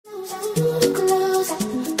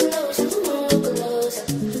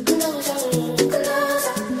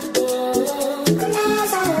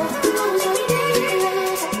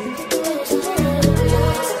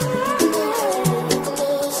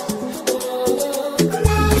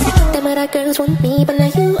that girls want me, but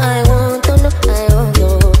not you. I want to know, I want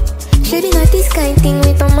to. Shooting at this kind thing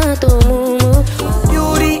with tomato.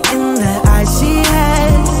 Beauty in the eyes she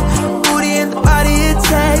has, booty in the body it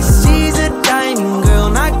takes. She's a diamond girl,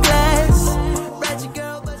 not glass. Ratchet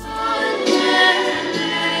girl, but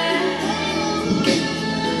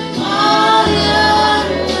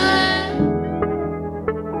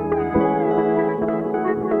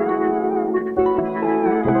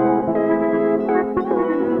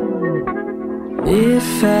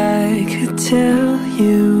if I could tell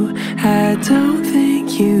you, I don't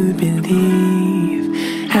think you'd believe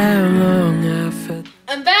how long I've felt.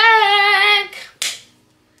 I'm back!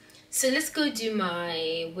 So let's go do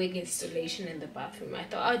my wig installation in the bathroom. I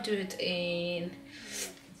thought I'd do it in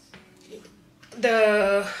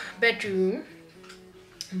the bedroom,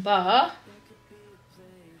 but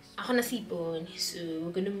I wanna sleep on, so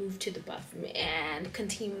we're gonna move to the bathroom and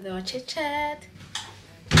continue with our chit chat.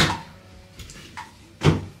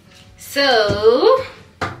 So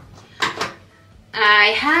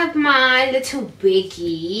I have my little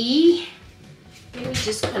wiggy. Let me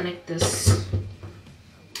just connect this.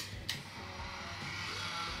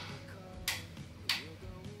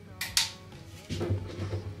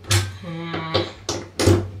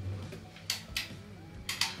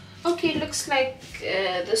 Okay, looks like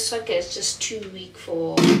this socket is just too weak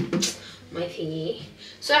for my thingy.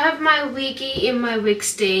 So I have my wiggy in my wig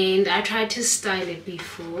stand. I tried to style it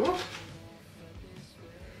before.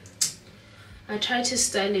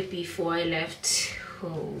 I left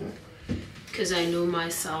home because I know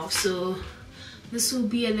myself. So this will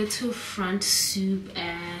be a little front swoop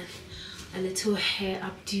and a little hair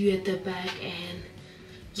updo at the back, and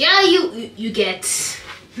yeah, you get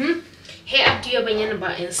hair updo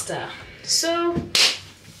by Insta. So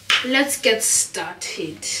let's get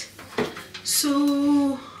started.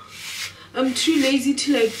 So I'm too lazy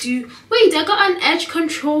to like do. Wait, I got an edge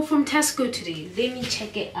control from Tesco today. Let me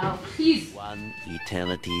check it out, please. One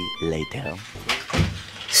eternity later.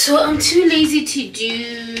 So I'm too lazy to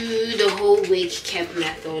do the whole wig cap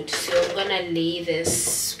method. So I'm gonna lay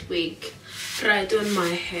this wig right on my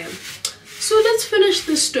hair. So let's finish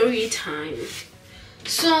the story time.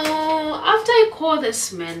 So after I call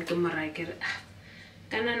this man,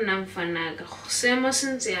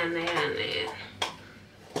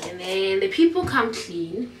 and then the people come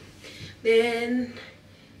clean, then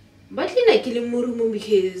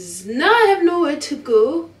because now I have nowhere to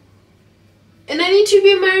go and I need to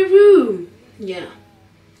be in my room. Yeah,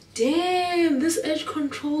 damn, this edge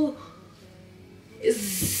control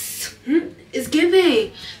is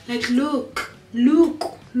giving like look.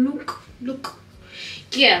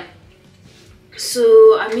 Yeah,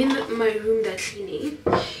 so I'm in my room that's cleaning.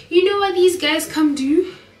 You know what these guys come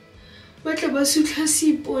do? But the basutla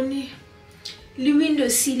sipone le window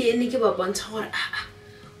sill ene ke ba bontsha gore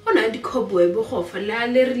ona di cobweb go fa la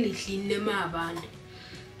le re litlile maabane.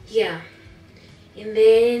 Yeah, and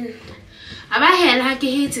then aba hela ke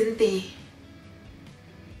hetseng te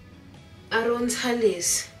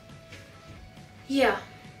arontsales. Yeah,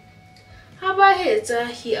 aba hetsa,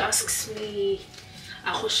 he asks me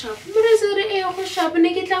a go shop because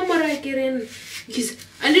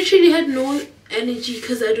I literally had no energy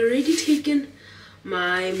because I'd already taken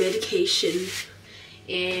my medication,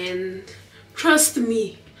 and trust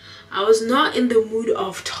me, I was not in the mood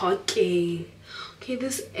of talking. Okay,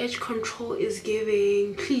 this edge control is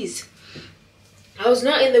giving, please. I was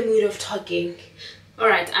not in the mood of talking. All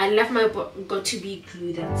right, I left my got to be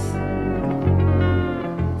glue. That's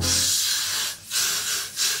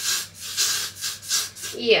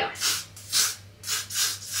yeah.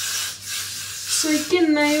 So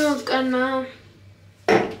again, now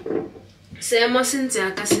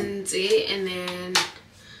and then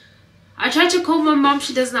I tried to call my mom.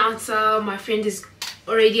 She doesn't answer. My friend is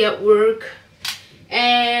already at work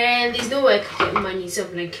and there's no way I could get money, so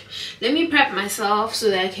I'm like, let me prep myself so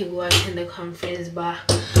that I can go attend the conference. But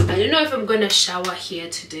I don't know if I'm gonna shower here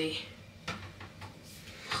today.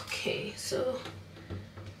 Okay, so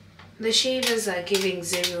the shavers are giving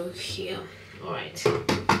 0 here. All right,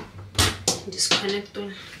 disconnect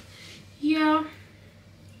them. Yeah,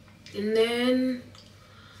 and then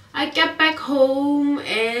I get back home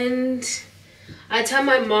and I tell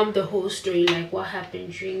my mom the whole story, like what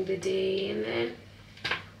happened during the day, and then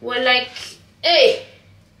we're like, hey,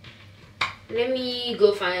 let me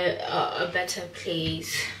go find a better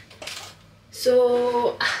place.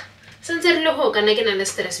 So since I can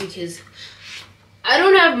understand because I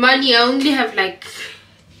don't have money. I only have like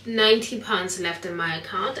 £90 left in my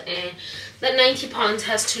account, and that £90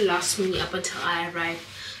 has to last me up until I arrive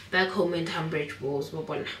back home in Tunbridge Wells.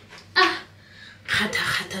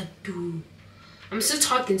 I'm still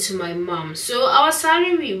talking to my mom. So our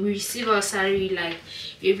salary, we receive our salary like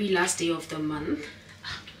every last day of the month.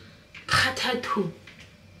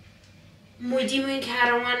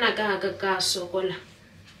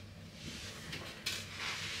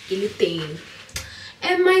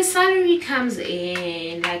 And my salary comes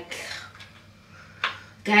in like,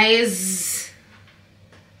 guys,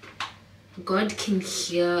 God can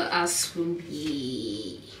hear us when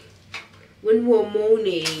we're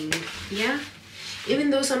moaning, yeah. Even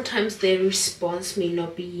though sometimes the response may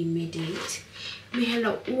not be immediate.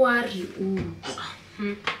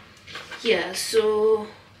 Yeah, so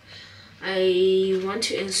I want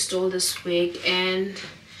to install this wig, and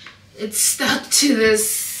it's stuck to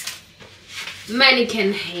this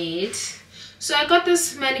mannequin head. So I got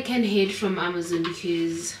this mannequin head from Amazon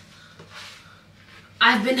because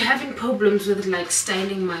I've been having problems with like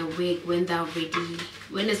styling my wig when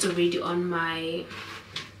it's already on my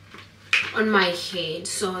head.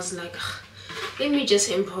 So I was like, let me just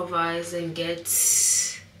improvise and get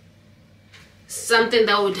something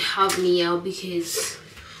that would help me out, because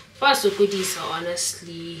goodies are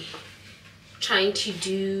honestly trying to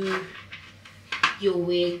do your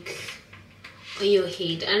wig on your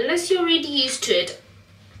head, unless you're already used to it.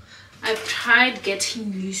 I've tried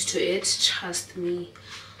getting used to it, trust me.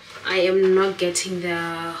 I am not getting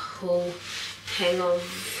the whole hang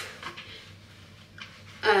of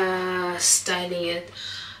styling it.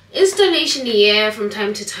 Installation, yeah, from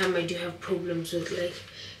time to time I do have problems with like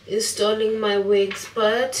installing my wigs,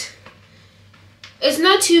 but it's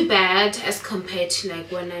not too bad as compared to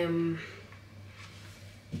like when I'm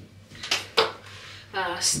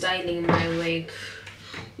styling my wig.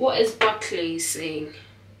 What is Buckley saying?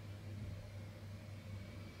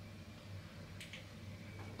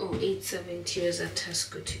 Oh, 870 was at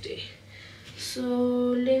Tesco today. So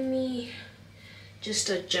let me just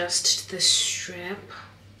adjust the strap.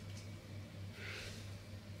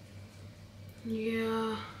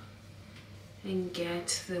 Yeah, and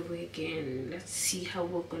get the wig in. Let's see how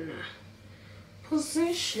we're gonna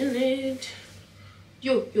position it.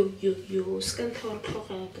 Yo, scan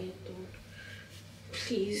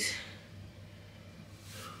please.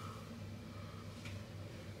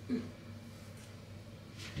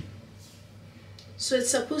 So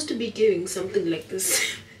it's supposed to be giving something like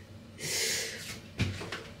this.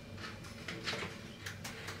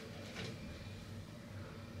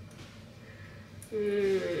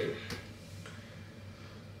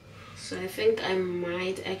 So I think I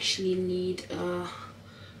might actually need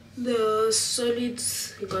the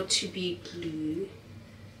solids got to be glue.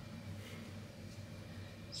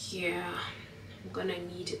 Yeah, I'm gonna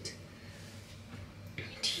need it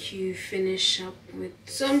to finish up with.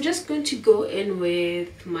 So I'm just going to go in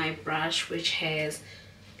with my brush, which has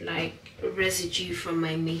like residue from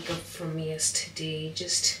my makeup from yesterday.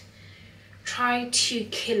 Just try to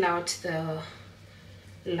kill out the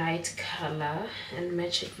light color and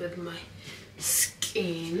match it with my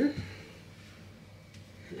skin,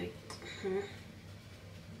 like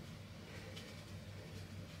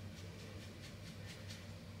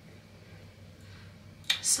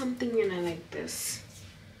something like this.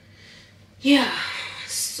 Yeah,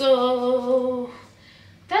 so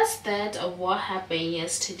that's that of what happened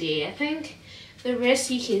yesterday. I think the rest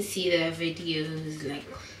you can see the videos like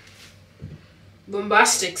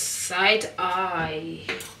bombastic side eye.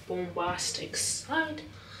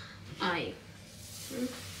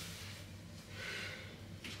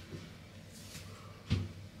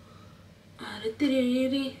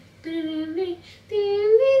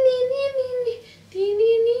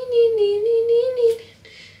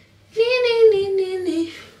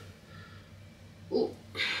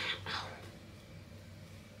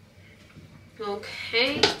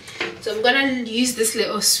 Okay, so I'm gonna use this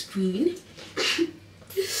little spoon.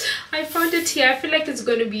 I found it here. I feel like it's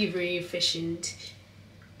gonna be very efficient.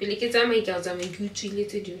 It's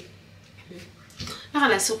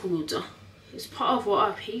part of what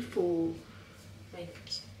I pay for, like,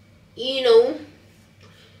 you know.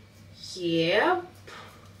 Yep.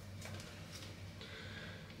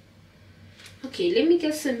 Okay, let me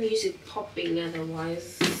get some music popping,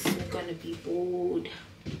 otherwise I'm gonna be bored.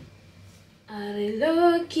 Are they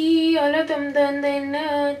lucky? All of them done they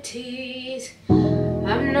notice.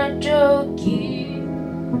 I'm not joking.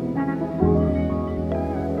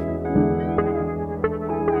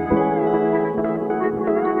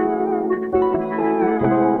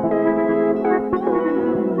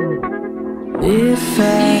 If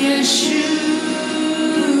I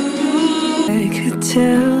could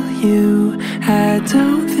tell you, I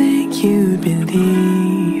don't think you'd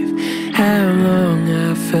believe how long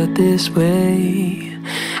I've felt this way.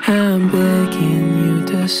 I'm begging you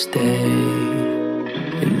to stay.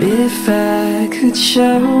 And if I could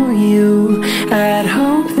show you, I'd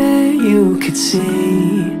hope that you could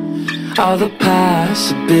see all the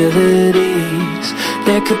possibilities.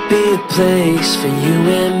 There could be a place for you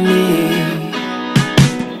and me.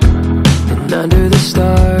 And under the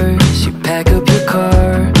stars, you pack up your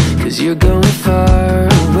car, 'cause you're going far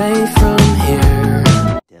away from here.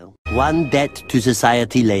 One debt to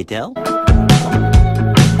society later.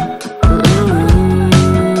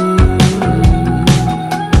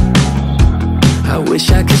 I wish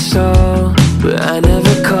I could stall, but I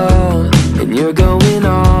never call. And you're going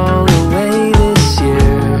all the way this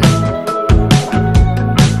year.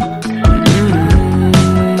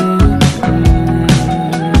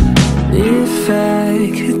 If I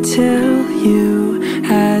could tell you,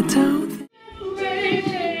 I don't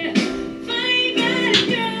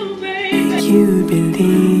think you'd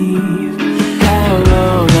believe how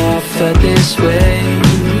long I felt this way.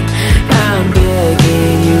 I'm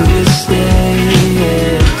begging you to stay.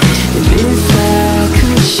 And if I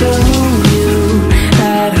could show you,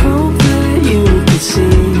 I'd hope that you could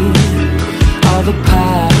see all the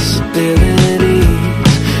possibilities.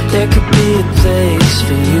 There could be a place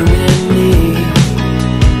for you and me.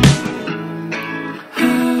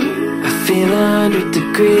 I feel 100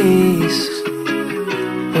 degrees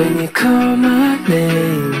when you call my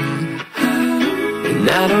name. And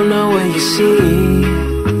I don't know what you see.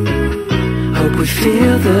 Hope we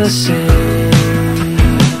feel the same.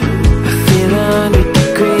 I feel 100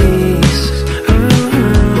 degrees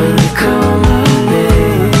when you call my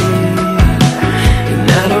name. And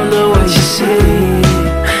I don't know what you see.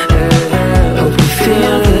 Hope we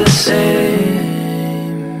feel the same.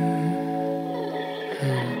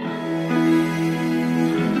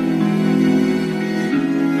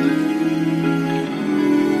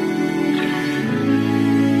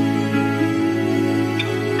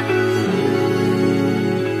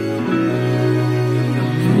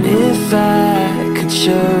 If I could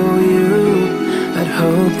show you, I'd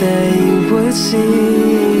hope that you would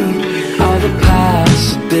see all the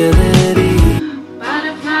possibilities.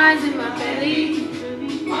 Butterflies in my belly,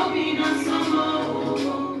 hoping on some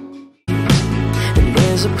more. And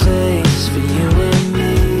there's a place for you and me.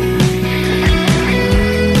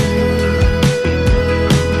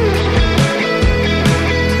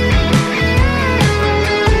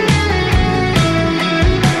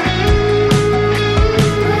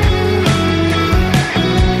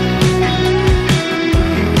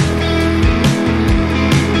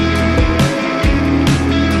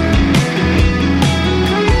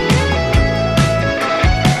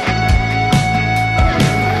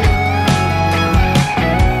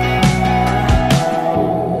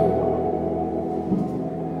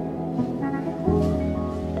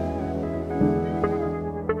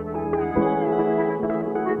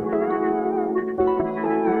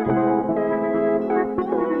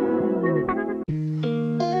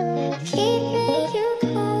 Keeping you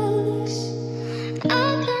close, I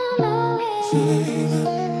don't know what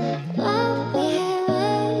we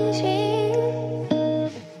was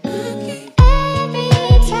real.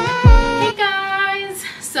 Every time. Hey guys,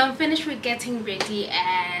 so I'm finished with getting ready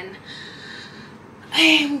and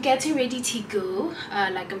I'm getting ready to go.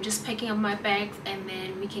 Like I'm just packing up my bags and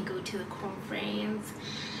then we can go to the conference.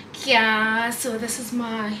 Yeah, so this is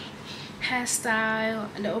my hairstyle,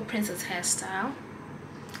 and the old princess hairstyle.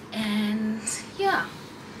 And yeah, I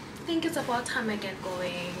think it's about time I get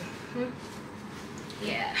going.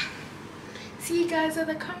 Yeah, see you guys at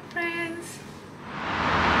the conference.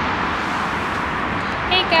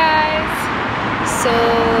 Hey guys, so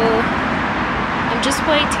I'm just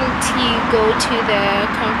waiting to go to the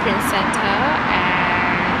conference center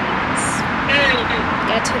and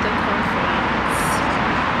get to the conference.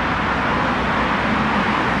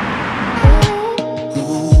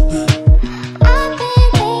 I've been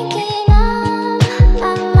thinking on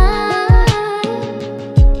my mind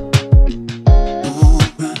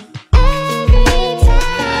every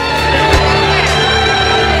time.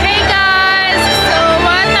 Hey guys, so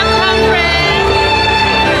we're at the conference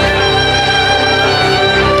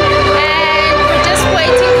and we're just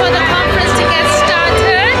waiting for the conference to get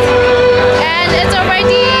started, and it's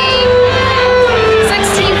already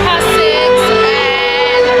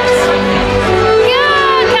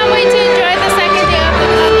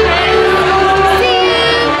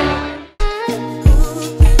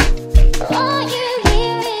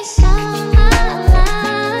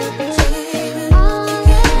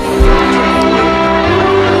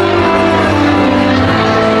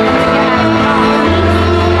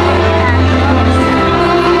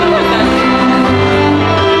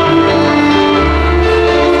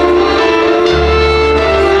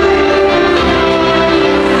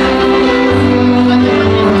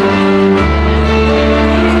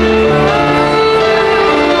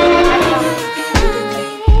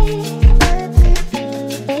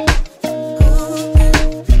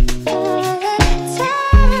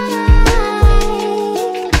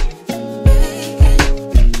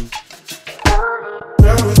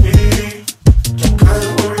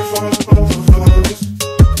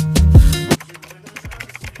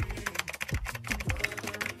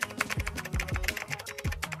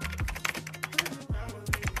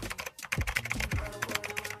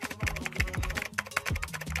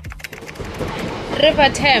River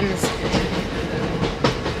Thames.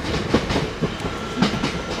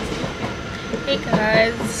 Hey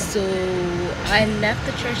guys, so I left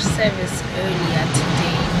the church service earlier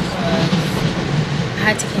today because I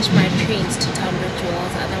had to catch my trains to Tunbridge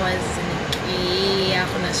Wells, otherwise I'm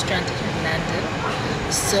gonna stranded in London.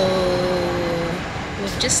 So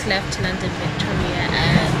we've just left London Victoria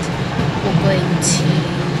and we're going to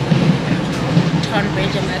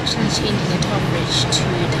Tonbridge. I'm actually changing at Tonbridge to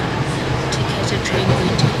catch a train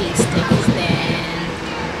going to Hastings, then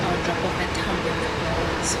I'll drop off at Tunbridge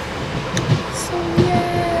Wells. So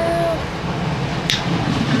yeah,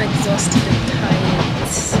 I'm exhausted and tired.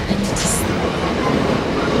 I need to sleep.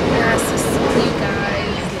 Yeah, so see you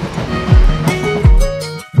guys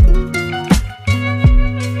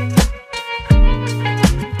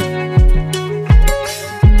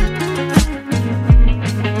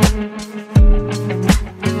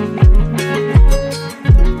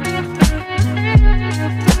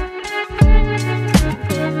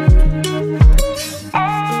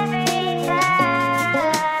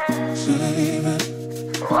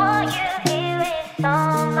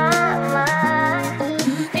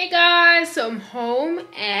home.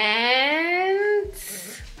 And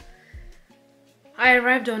I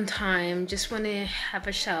arrived on time. Just want to have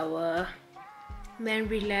a shower, then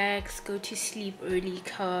relax, go to sleep early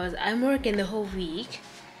because I'm working the whole week.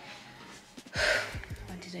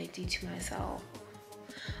 What did I do to myself?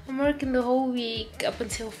 I'm working the whole week up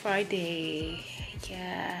until Friday.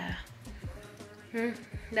 Yeah,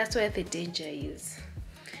 that's where the danger is.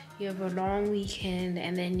 You have a long weekend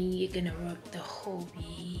and then you're gonna work the whole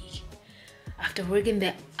week after working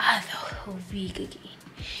the other whole week again.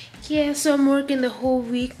 Yeah, so I'm working the whole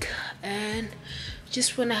week and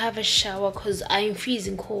just want to have a shower because I'm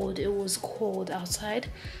freezing cold. It was cold outside.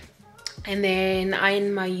 And then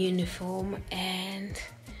iron my uniform and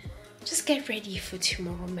just get ready for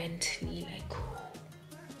tomorrow mentally, like,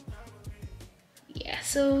 yeah.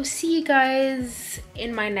 So see you guys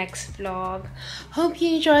in my next vlog. Hope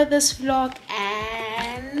you enjoyed this vlog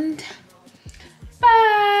and